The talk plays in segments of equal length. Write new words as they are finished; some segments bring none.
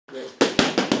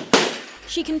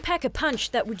She can pack a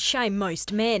punch that would shame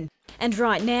most men. And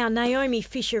right now, Naomi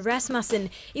Fisher Rasmussen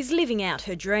is living out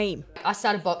her dream. I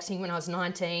started boxing when I was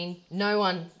 19.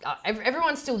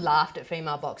 Everyone still laughed at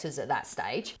female boxers at that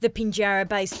stage. The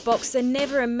Pinjarra-based boxer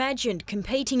never imagined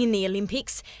competing in the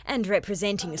Olympics and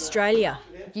representing Australia.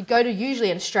 You'd go to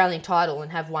usually an Australian title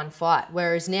and have one fight,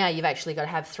 whereas now you've actually got to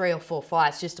have 3 or 4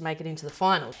 fights just to make it into the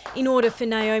finals. In order for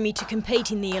Naomi to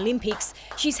compete in the Olympics,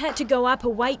 she's had to go up a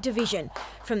weight division,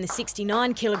 from the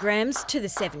 69 kilograms to the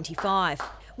 75.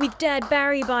 With Dad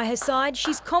Barry by her side,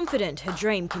 she's confident her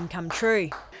dream can come true.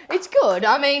 It's good.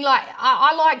 I mean,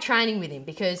 I like training with him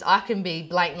because I can be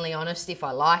blatantly honest if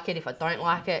I like it, if I don't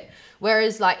like it.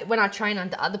 Whereas, when I train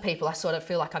under other people, I sort of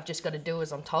feel like I've just got to do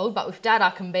as I'm told. But with Dad,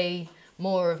 I can be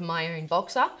more of my own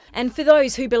boxer. And for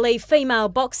those who believe female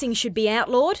boxing should be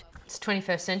outlawed, it's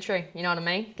 21st century, you know what I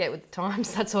mean? Get with the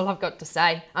times, that's all I've got to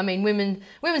say. I mean,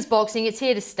 women's boxing, it's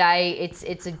here to stay.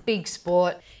 It's a big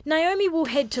sport. Naomi will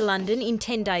head to London in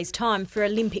 10 days' time for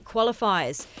Olympic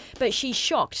qualifiers, but she's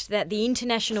shocked that the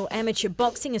International Amateur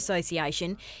Boxing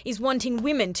Association is wanting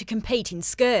women to compete in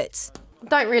skirts. I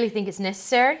don't really think it's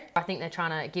necessary. I think they're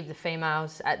trying to give the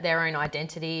females their own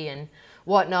identity and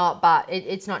whatnot, but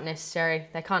it's not necessary.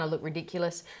 They kind of look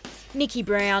ridiculous. Nikki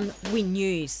Brown, Win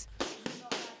News.